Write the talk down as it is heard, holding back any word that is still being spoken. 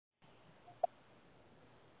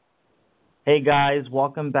Hey guys,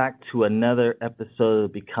 welcome back to another episode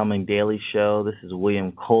of Becoming Daily Show. This is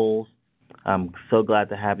William Coles. I'm so glad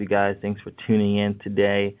to have you guys. Thanks for tuning in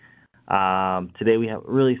today. Today we have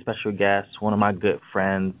a really special guest, one of my good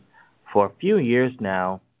friends for a few years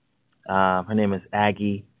now. Her name is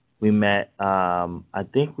Aggie. We met, I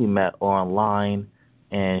think we met online,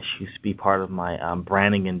 and she used to be part of my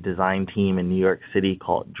branding and design team in New York City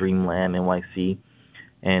called Dreamland NYC,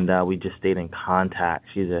 and we just stayed in contact.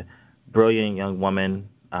 She's a brilliant young woman,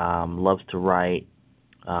 loves to write,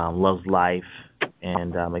 loves life,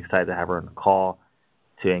 and I'm excited to have her on the call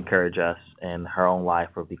to encourage us in her own life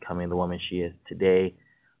for becoming the woman she is today.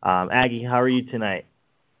 Aggie, how are you tonight?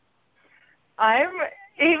 I'm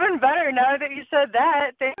even better now that you said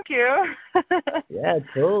that. Thank you. Yeah,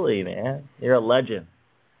 totally, man. You're a legend.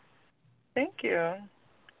 Thank you.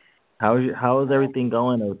 How is everything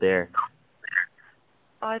going out there?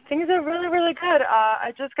 Things are really, really good.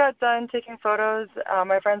 I just got done taking photos.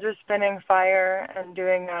 My friends were spinning fire and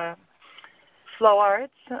doing flow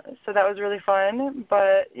arts, so that was really fun.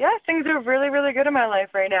 But yeah, things are really, really good in my life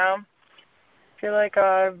right now. I feel like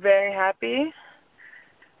very happy.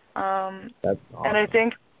 That's And I awesome.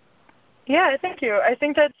 think, yeah, thank you. I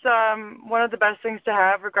think that's one of the best things to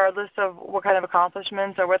have, regardless of what kind of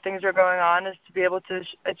accomplishments or what things are going on, is to be able to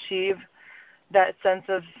achieve that sense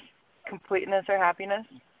of completeness or happiness.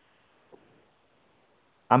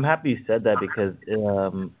 I'm happy you said that because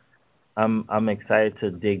I'm excited to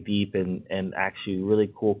dig deep and ask you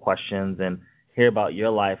really cool questions and hear about your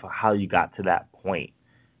life or how you got to that point.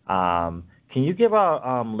 Can you give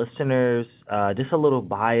our listeners just a little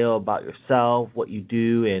bio about yourself, what you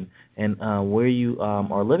do, and where you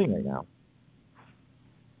are living right now?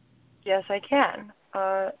 Yes, I can.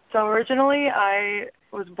 So originally, I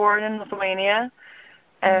was born in Lithuania,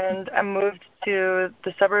 and I moved to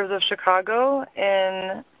the suburbs of Chicago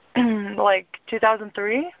in like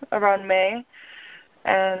 2003, around May,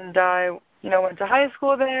 and I, went to high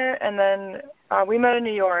school there, and then we met in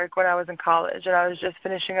New York when I was in college, and I was just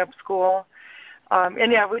finishing up school.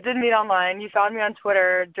 And yeah, we did meet online. You found me on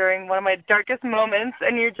Twitter during one of my darkest moments,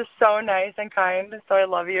 and you're just so nice and kind, so I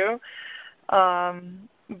love you.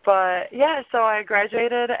 But yeah, so I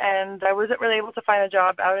graduated and I wasn't really able to find a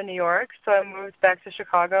job out in New York, so I moved back to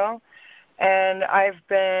Chicago. And I've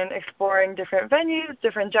been exploring different venues,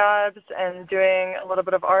 different jobs, and doing a little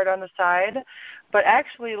bit of art on the side. But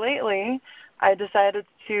actually, lately, I decided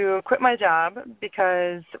to quit my job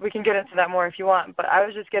because we can get into that more if you want. But I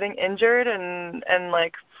was just getting injured and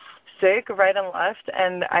like sick right and left,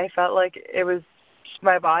 and I felt like it was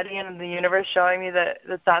my body and the universe showing me that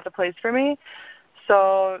that's not the place for me.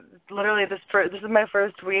 So literally, this is my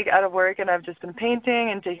first week out of work, and I've just been painting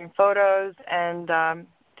and taking photos and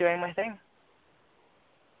doing my thing.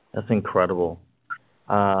 That's incredible.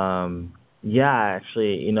 Yeah,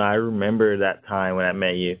 actually, I remember that time when I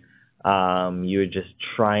met you. You were just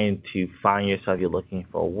trying to find yourself. You're looking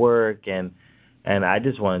for work, and I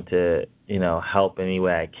just wanted to, help any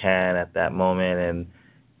way I can at that moment,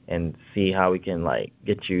 and see how we can like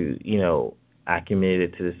get you,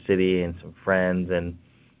 acclimated to the city and some friends and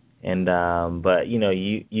but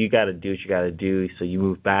you got to do what you got to do. So you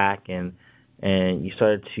moved back and you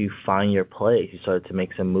started to find your place. You started to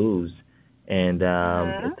make some moves, and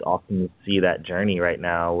Mhm. it's awesome to see that journey right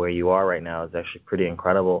now where you are right now is actually pretty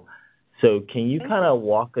incredible. So can you Thank kind you. of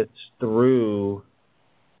walk us through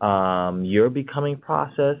your becoming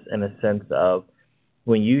process in a sense of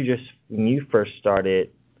when you first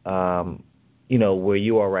started, um, where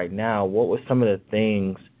you are right now, what were some of the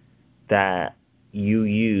things that you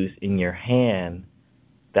used in your hand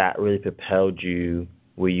that really propelled you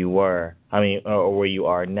where you were? I mean, or where you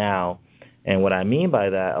are now. And what I mean by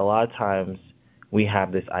that, a lot of times we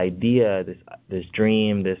have this idea, this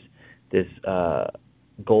dream, this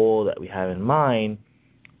goal that we have in mind,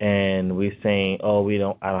 and we're saying, "Oh, I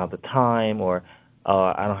don't have the time," or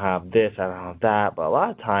 "I don't have this, I don't have that." But a lot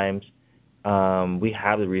of times, we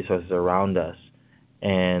have the resources around us,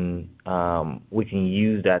 and we can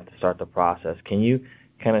use that to start the process. Can you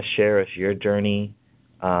kind of share us your journey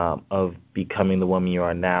of becoming the woman you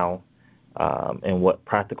are now, and what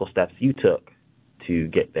practical steps you took to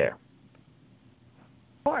get there?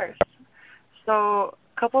 Of course. So,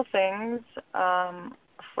 a couple things.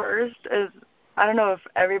 First is, I don't know if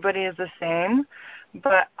everybody is the same,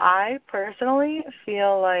 but I personally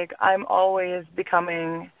feel like I'm always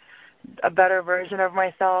becoming a better version of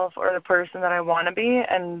myself or the person that I want to be,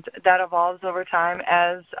 and that evolves over time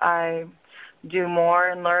as I do more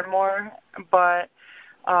and learn more. But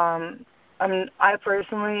I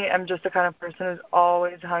personally am just the kind of person who's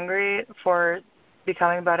always hungry for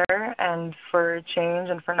becoming better and for change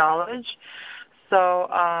and for knowledge. So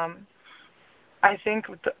I think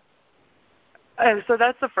so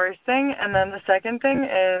that's the first thing, and then the second thing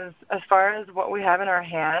is as far as what we have in our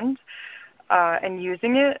hand and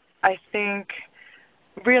using it. I think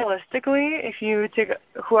realistically, if you take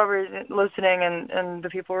whoever is listening and the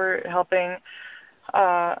people we're helping,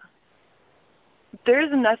 there's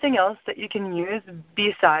nothing else that you can use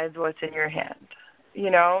besides what's in your hand.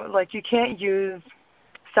 Like you can't use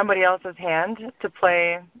somebody else's hand to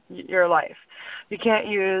play your life. You can't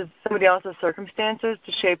use somebody else's circumstances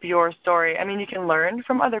to shape your story. I mean, you can learn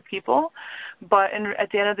from other people, but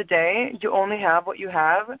at the end of the day, you only have what you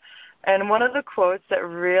have. And one of the quotes that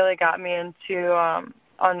really got me into on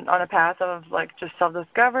a path of like just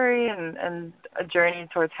self-discovery and a journey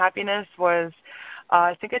towards happiness was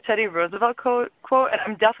I think a Teddy Roosevelt quote, and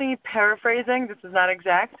I'm definitely paraphrasing. This is not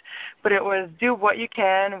exact, but it was do what you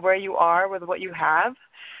can where you are with what you have.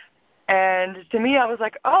 And to me, I was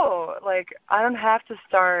like, oh, like I don't have to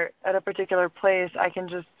start at a particular place. I can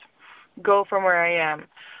just go from where I am.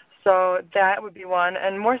 So that would be one.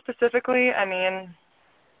 And more specifically, I mean,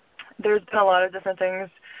 there's been a lot of different things.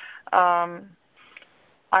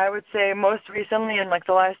 I would say most recently in like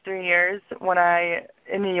the last 3 years when I,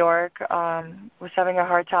 in New York, was having a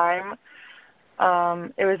hard time,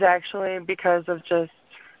 it was actually because of just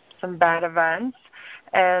some bad events.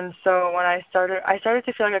 And so when I started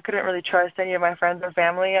to feel like I couldn't really trust any of my friends or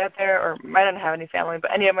family out there, or I didn't have any family,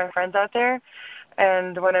 but any of my friends out there.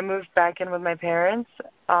 And when I moved back in with my parents,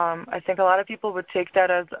 I think a lot of people would take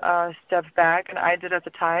that as a step back, and I did at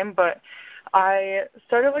the time. But I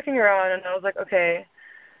started looking around, and I was like, okay,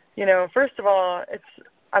 first of all,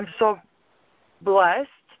 I'm so blessed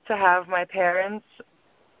to have my parents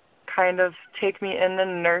kind of take me in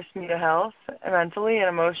and nurse me to health mentally and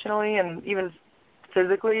emotionally and even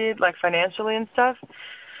physically, like financially and stuff.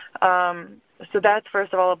 So that's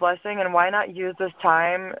first of all a blessing, and why not use this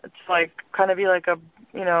time to like kind of be like a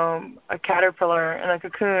caterpillar in a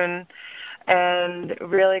cocoon and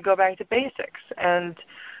really go back to basics and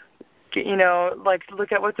like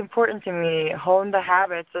look at what's important to me, hone the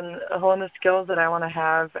habits and hone the skills that I want to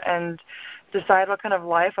have, and decide what kind of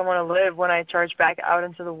life I want to live when I charge back out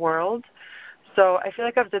into the world. So I feel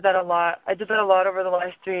like I did that a lot. I did that a lot over the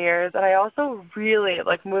last 3 years, and I also really,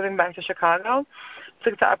 like moving back to Chicago,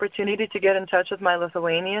 took the opportunity to get in touch with my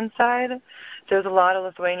Lithuanian side. There's a lot of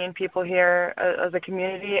Lithuanian people here as a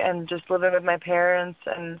community, and just living with my parents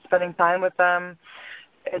and spending time with them,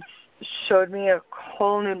 it's showed me a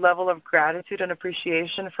whole new level of gratitude and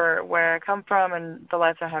appreciation for where I come from and the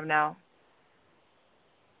life I have now.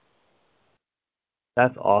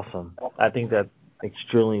 That's awesome. I think that's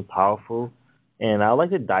extremely powerful. And I'd like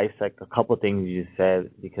to dissect a couple of things you said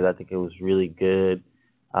because I think it was really good.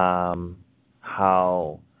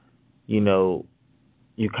 How, you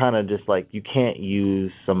kind of just like, you can't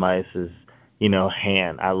use somebody's,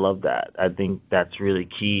 hand. I love that. I think that's really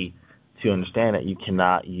key to understand that you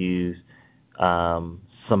cannot use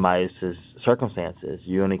somebody's circumstances.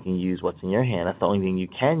 You only can use what's in your hand. That's the only thing you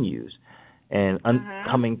can use. And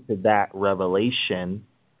coming to that revelation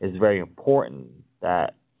is very important,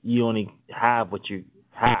 that you only have what you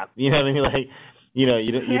have. You know what I mean? Like, you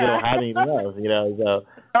don't have anything else, so you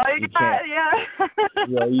got,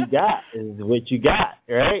 you got is what you got,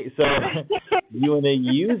 right? So you want to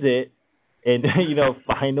use it and,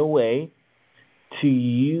 find a way to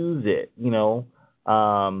use it, and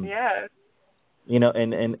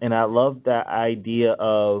I love that idea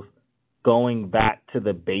of going back to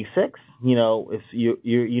the basics. If you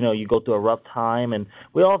go through a rough time, and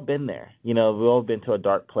we all been there. We've all been to a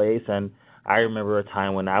dark place, and I remember a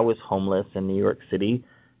time when I was homeless in New York City,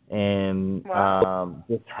 and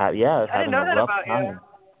just having a rough time.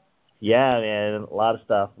 Yeah, man, a lot of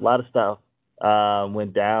stuff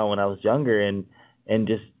went down when I was younger, and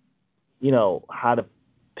just how to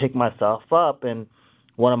pick myself up. And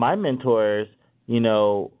one of my mentors,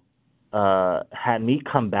 had me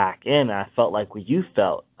come back in. I felt like what you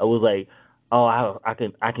felt. I was like, oh, I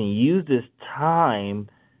can use this time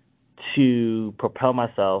to propel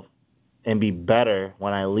myself and be better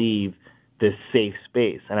when I leave this safe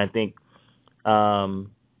space. And I think that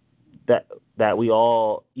we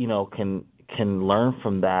all can learn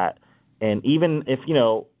from that. And even if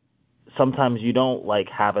sometimes you don't like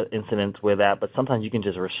have an incident with that, but sometimes you can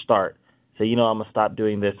just restart. Say, I'm gonna stop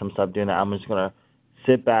doing this. I'm gonna stop doing that. I'm just gonna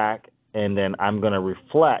sit back, and then I'm gonna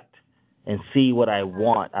reflect and see what I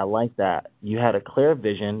want. I like that. You had a clear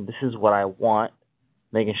vision. This is what I want.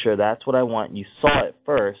 Making sure that's what I want. You saw it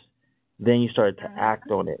first, then you started to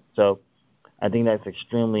act on it. So I think that's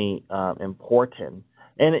extremely important.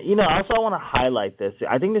 And also I want to highlight this.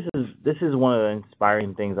 I think this is one of the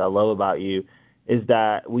inspiring things I love about you is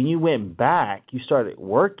that when you went back, you started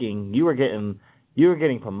working. You were getting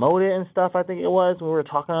promoted and stuff. I think it was when we were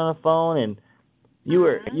talking on the phone, and you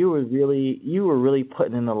were really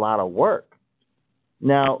putting in a lot of work.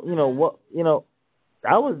 Now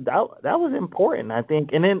that was important, I think.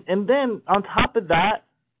 And then on top of that,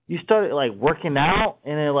 you started like working out,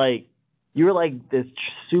 and then like you were like this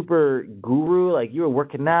super guru. Like you were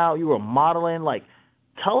working out, you were modeling. Like,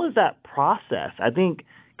 tell us that process. I think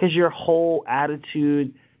because your whole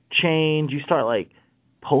attitude changed. You start like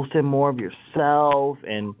posting more of yourself,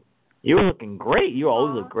 and you were looking great. You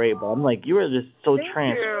always look great, but I'm like, you were just so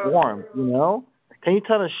transformed. Can you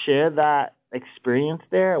share that experience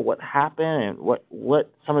there? What happened, and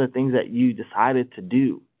what some of the things that you decided to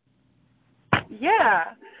do? Yeah.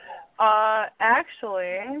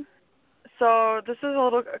 Actually, so this is a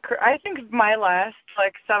little, I think my last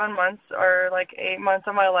like 7 months or like 8 months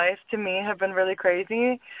of my life to me have been really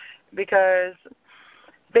crazy because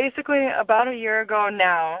basically about a year ago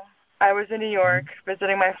now, I was in New York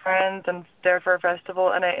visiting my friends and there for a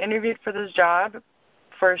festival, and I interviewed for this job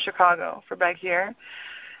for Chicago, for back here.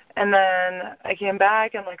 And then I came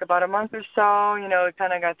back in like about a month or so, it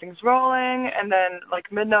kind of got things rolling. And then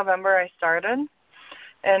like mid-November I started.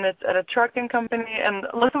 And it's at a trucking company. And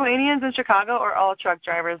Lithuanians in Chicago are all truck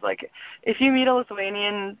drivers. Like, if you meet a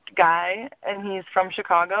Lithuanian guy and he's from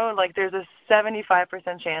Chicago, like, there's a 75%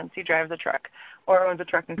 chance he drives a truck or owns a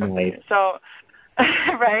trucking company. Right. So,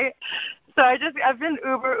 right? So I've been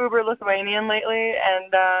uber Lithuanian lately.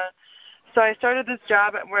 And so I started this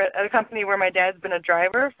job at a company where my dad's been a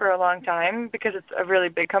driver for a long time because it's a really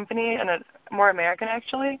big company and more American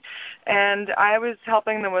actually. And I was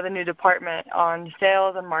helping them with a new department on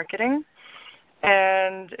sales and marketing.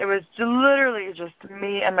 And it was literally just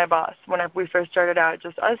me and my boss when we first started out,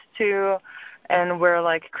 just us two. And we're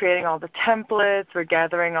like creating all the templates, we're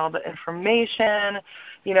gathering all the information,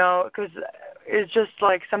 because it's just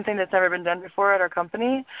like something that's never been done before at our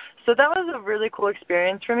company. So that was a really cool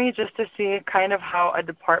experience for me, just to see kind of how a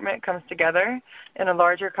department comes together in a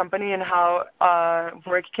larger company and how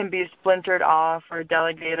work can be splintered off or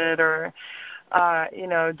delegated or,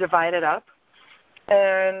 divided up.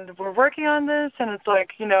 And we're working on this, and it's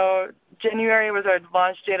like, January was our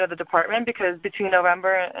launch date of the department because between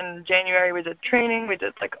November and January we did training, we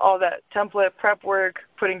did like all that template prep work,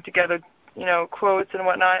 putting together, quotes and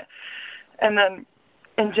whatnot. And then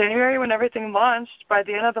in January when everything launched, by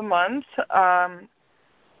the end of the month,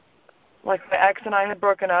 like my ex and I had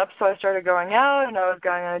broken up, so I started going out and I was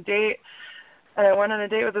going on a date. And I went on a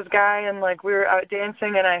date with this guy, and like we were out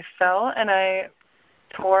dancing and I fell and I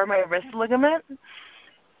tore my wrist ligament.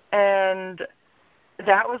 And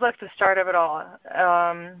that was like the start of it all.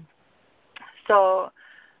 So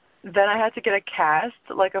then I had to get a cast,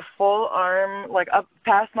 like a full arm, like up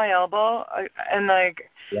past my elbow, and like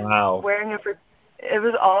wow, wearing it for. It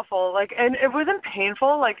was awful. Like, and it wasn't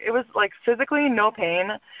painful. Like, it was like physically no pain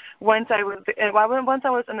once I was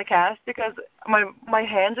in the cast because my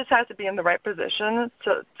hand just had to be in the right position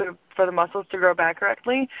for the muscles to grow back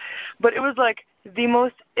correctly. But it was like the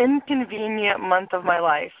most inconvenient month of my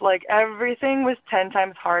life. Like, everything was 10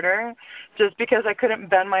 times harder just because I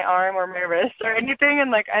couldn't bend my arm or my wrist or anything,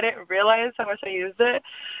 and like I didn't realize how much I used it.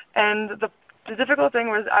 And the difficult thing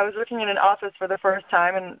was I was working in an office for the first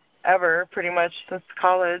time and ever, pretty much since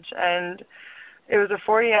college, and it was a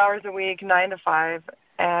 40 hours a week, 9 to 5,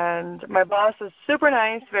 and my boss was super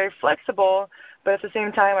nice, very flexible, but at the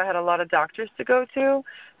same time I had a lot of doctors to go to,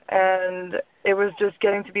 and it was just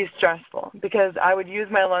getting to be stressful because I would use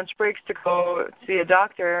my lunch breaks to go see a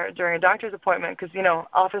doctor during a doctor's appointment because,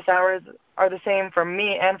 office hours are the same for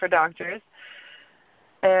me and for doctors.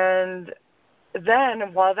 And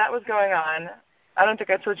then while that was going on, I don't think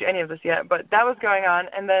I told you any of this yet, but that was going on,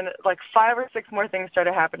 and then like 5 or 6 more things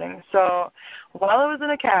started happening. So while I was in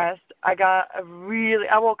a cast, I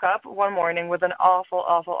woke up one morning with an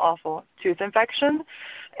awful tooth infection,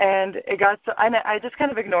 and I just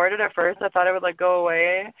kind of ignored it at first. I thought it would like go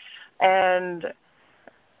away, and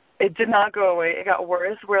it did not go away. It got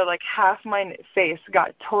worse, where like half my face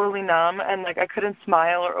got totally numb, and like I couldn't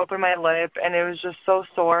smile or open my lip, and it was just so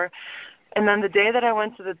sore. And then the day that I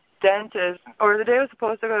went to the dentist, or the day I was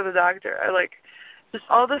supposed to go to the doctor, just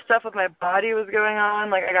all this stuff with my body was going on.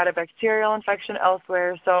 Like, I got a bacterial infection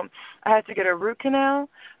elsewhere, so I had to get a root canal.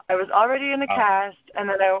 I was already in a cast, and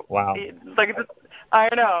then I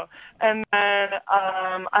know. And then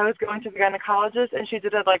I was going to the gynecologist, and she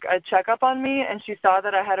did a checkup on me, and she saw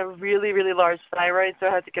that I had a really, really large thyroid, so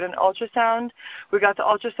I had to get an ultrasound. We got the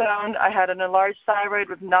ultrasound. I had an enlarged thyroid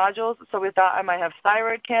with nodules, so we thought I might have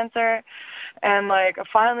thyroid cancer. And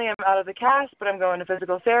finally I'm out of the cast, but I'm going to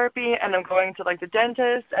physical therapy, and I'm going to the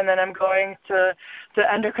dentist, and then I'm going to the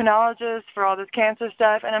endocrinologist for all this cancer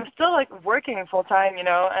stuff, and I'm still working full time,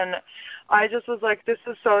 and I just was this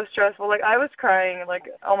is so stressful. I was crying,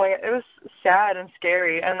 oh my God, it was sad and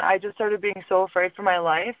scary, and I just started being so afraid for my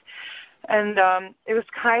life. And it was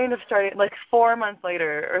kind of starting 4 months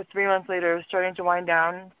later or 3 months later, it was starting to wind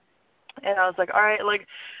down, and I was all right,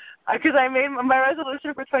 because I made my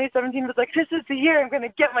resolution for 2017 was this is the year I'm going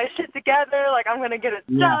to get my shit together, I'm going to get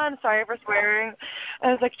it done. Sorry for swearing.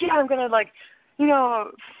 And I was yeah, I'm going to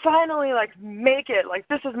finally make it,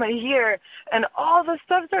 this is my year. And all this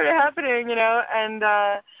stuff started happening, and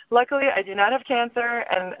luckily I do not have cancer,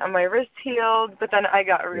 and my wrist healed, but then I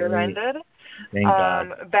got rear-ended. Thank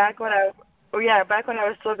God. Back when I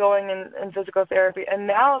was still going in physical therapy, and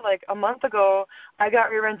now a month ago I got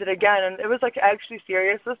rear-ended again, and it was actually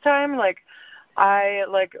serious this time.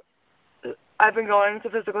 I've been going to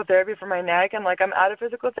physical therapy for my neck, and I'm out of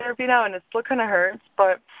physical therapy now, and it still kind of hurts,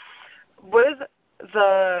 but with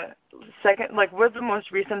the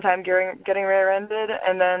most recent time getting rear-ended,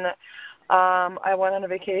 and then I went on a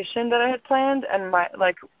vacation that I had planned, and while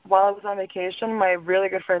I was on vacation, my really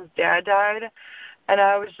good friend's dad died, and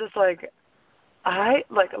I was just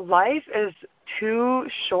life is too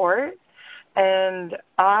short, and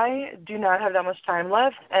I do not have that much time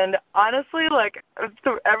left. And honestly,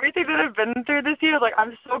 through everything that I've been through this year,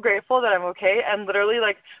 I'm so grateful that I'm okay and literally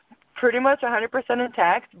pretty much 100%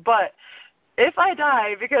 intact. But if I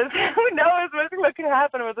die, because who knows what could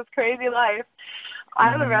happen with this crazy life,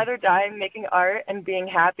 I would rather die making art and being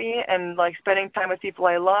happy and spending time with people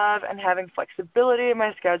I love and having flexibility in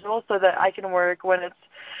my schedule so that I can work when it's,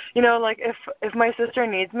 if my sister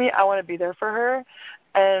needs me, I want to be there for her.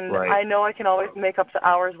 And right. I know I can always make up the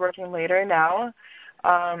hours working later now.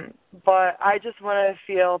 But I just want to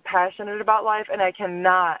feel passionate about life, and I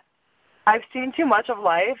cannot. I've seen too much of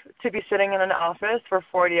life to be sitting in an office for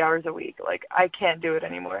 40 hours a week. I can't do it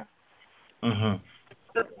anymore. Mhm.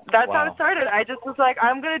 That's how it started. I just was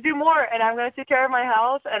I'm going to do more, and I'm going to take care of my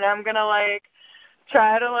health, and I'm going to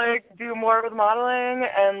try to do more with modeling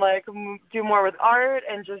and do more with art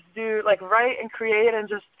and just do write and create and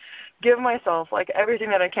just give myself everything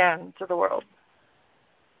that I can to the world.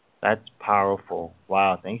 That's powerful.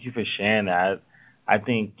 Wow, thank you for sharing that. I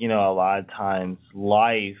think, a lot of times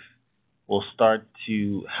life will start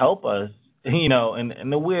to help us, in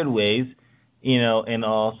the weird ways, and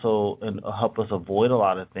also help us avoid a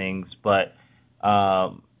lot of things. But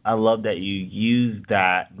I love that you use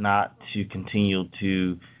that not to continue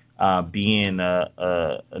to be in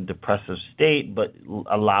a depressive state, but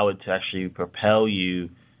allow it to actually propel you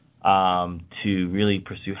to really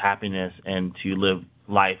pursue happiness and to live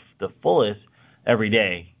life the fullest every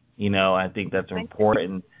day. I think that's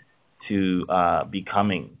important to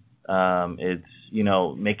becoming. It's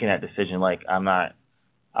making that decision.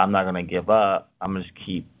 I'm not gonna give up. I'm gonna just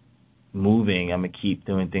keep moving. I'm gonna keep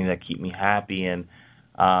doing things that keep me happy, and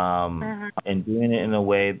doing it in a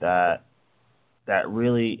way that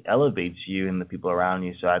really elevates you and the people around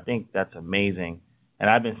you. So I think that's amazing. And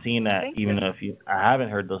I've been seeing that, even if I haven't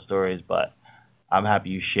heard those stories, but I'm happy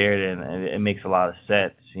you shared it, and it makes a lot of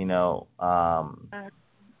sense.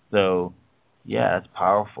 So yeah, it's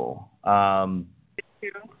powerful.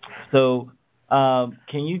 So can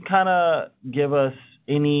you kind of give us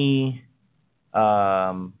any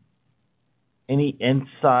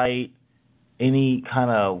insight, any kind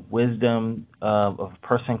of wisdom of a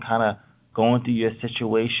person kind of going through your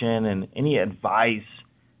situation, and any advice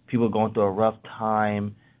people going through a rough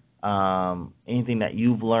time, anything that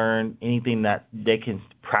you've learned, anything that they can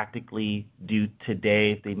practically do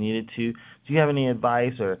today if they needed to? Do you have any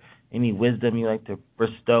advice or any wisdom you'd like to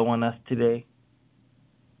bestow on us today?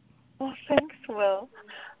 Well, thanks, Will.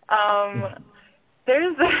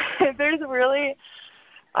 There's really,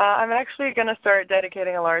 I'm actually going to start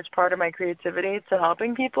dedicating a large part of my creativity to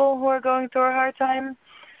helping people who are going through a hard time.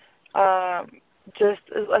 Just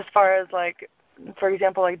as far as for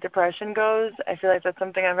example, depression goes, I feel that's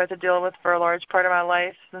something I've had to deal with for a large part of my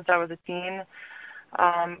life since I was a teen.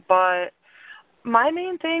 But my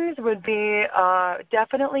main things would be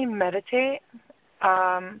definitely meditate.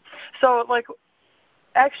 So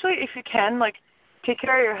actually, if you can, take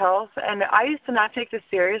care of your health. And I used to not take this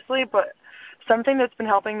seriously, but something that's been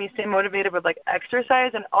helping me stay motivated with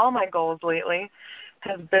exercise and all my goals lately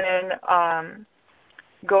has been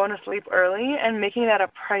going to sleep early and making that a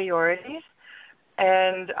priority.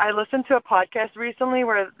 And I listened to a podcast recently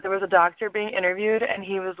where there was a doctor being interviewed, and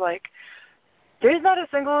he was like, there's not a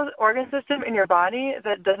single organ system in your body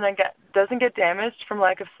that doesn't get damaged from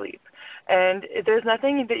lack of sleep. And there's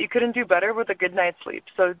nothing that you couldn't do better with a good night's sleep.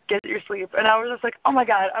 So get your sleep. And I was just like, oh my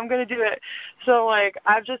God, I'm going to do it. So like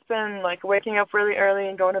I've just been like waking up really early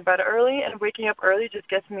and going to bed early, and waking up early just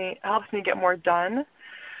helps me get more done.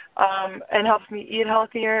 And helps me eat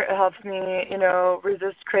healthier. It helps me,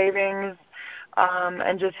 resist cravings,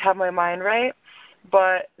 and just have my mind right.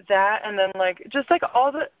 But that, and then like just like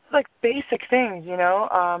all the like basic things,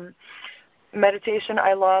 meditation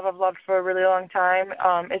I've loved for a really long time.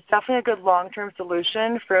 It's definitely a good long-term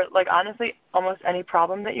solution for like honestly almost any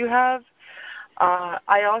problem that you have.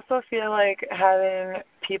 I also feel like having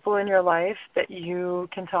people in your life that you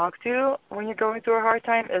can talk to when you're going through a hard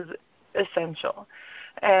time is essential.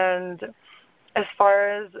 And as far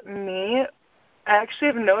as me, I actually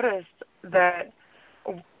have noticed that.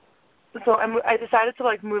 So I decided to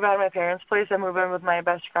like move out of my parents' place and move in with my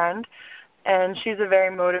best friend, and she's a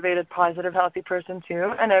very motivated, positive, healthy person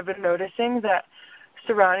too. And I've been noticing that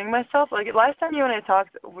surrounding myself, like last time you and I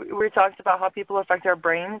talked, we talked about how people affect our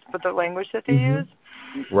brains with the language that they use.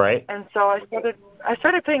 Right. And so I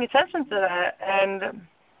started paying attention to that, and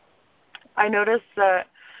I noticed that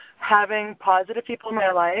having positive people in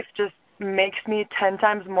my life just makes me 10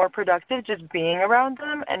 times more productive just being around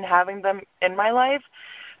them and having them in my life,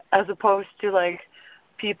 as opposed to like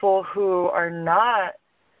people who are not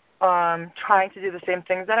trying to do the same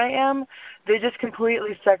things that I am. They just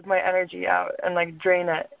completely suck my energy out and like drain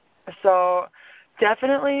it. So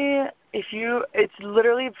definitely it's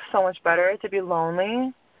literally so much better to be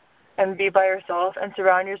lonely and be by yourself and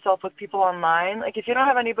surround yourself with people online. Like if you don't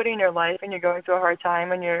have anybody in your life and you're going through a hard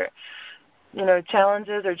time and you're,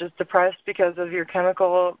 challenges or just depressed because of your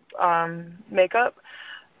chemical makeup,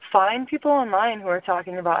 find people online who are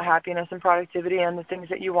talking about happiness and productivity and the things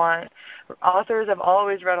that you want. Authors, I've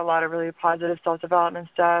always read a lot of really positive self-development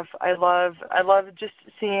stuff. I love just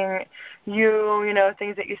seeing you,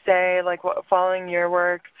 things that you say, like following your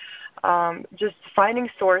work, just finding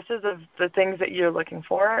sources of the things that you're looking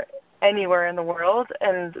for anywhere in the world.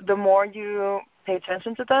 And the more you pay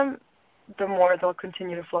attention to them, the more they'll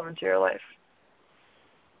continue to flow into your life.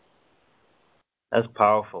 That's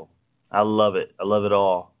powerful. I love it. I love it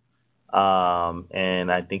all.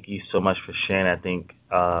 And I thank you so much for sharing. I think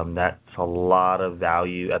that's a lot of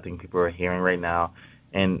value I think people are hearing right now,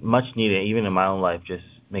 and much needed, even in my own life, just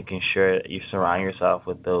making sure that you surround yourself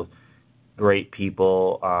with those great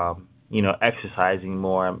people, exercising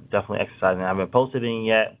more. I'm definitely exercising. I haven't posted any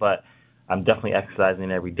yet, but I'm definitely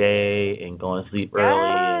exercising every day and going to sleep early.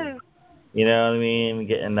 Yes. And, you know what I mean?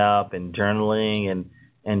 Getting up and journaling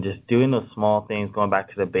and just doing those small things, going back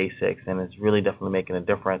to the basics, and it's really definitely making a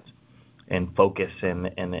difference in focus and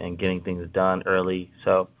getting things done early.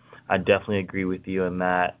 So I definitely agree with you on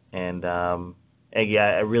that. And Eggy,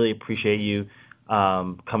 I really appreciate you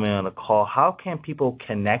coming on the call. How can people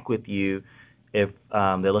connect with you if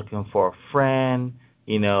they're looking for a friend,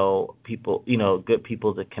 people, good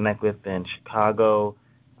people to connect with in Chicago?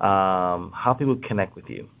 How people connect with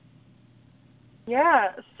you?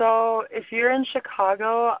 Yeah, so if you're in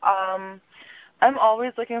Chicago, I'm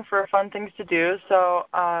always looking for fun things to do. So,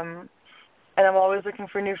 and I'm always looking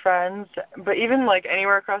for new friends. But even like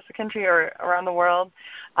anywhere across the country or around the world,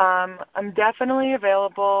 I'm definitely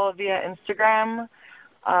available via Instagram.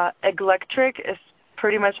 Egglectric is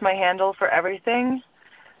pretty much my handle for everything.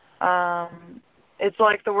 It's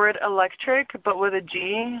like the word electric, but with a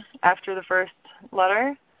G after the first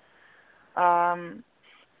letter.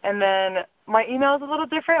 And then my email is a little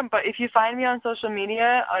different, but if you find me on social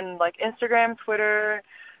media, on like Instagram, Twitter,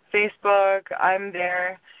 Facebook, I'm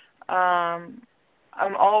there.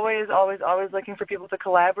 I'm always looking for people to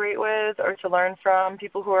collaborate with or to learn from,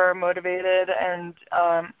 people who are motivated, and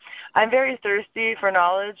I'm very thirsty for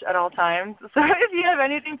knowledge at all times. So if you have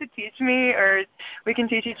anything to teach me or we can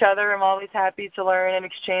teach each other, I'm always happy to learn and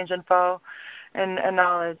exchange info and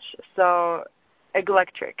knowledge. So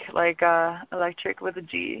Egglectric, like electric with a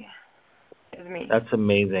G, is me. That's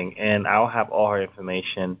amazing. And I'll have all her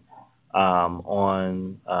information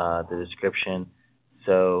on the description.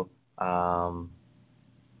 So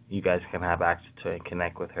you guys can have access to it and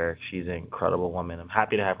connect with her. She's an incredible woman. I'm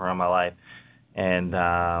happy to have her in my life, and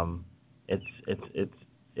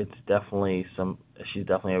it's definitely she's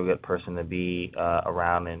definitely a good person to be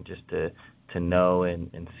around, and just to know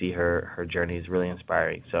and see her journey is really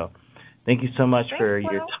inspiring. So thank you so much for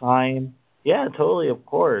your time. Yeah, totally, of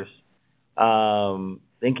course.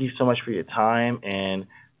 Thank you so much for your time, and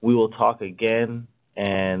we will talk again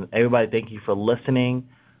And everybody, thank you for listening.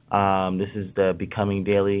 This is the Becoming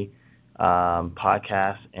Daily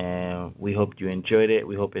podcast, and we hope you enjoyed it.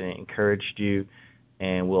 We hope it encouraged you,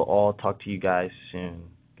 and we'll all talk to you guys soon.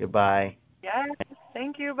 Goodbye. Yes.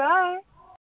 Thank you. Bye.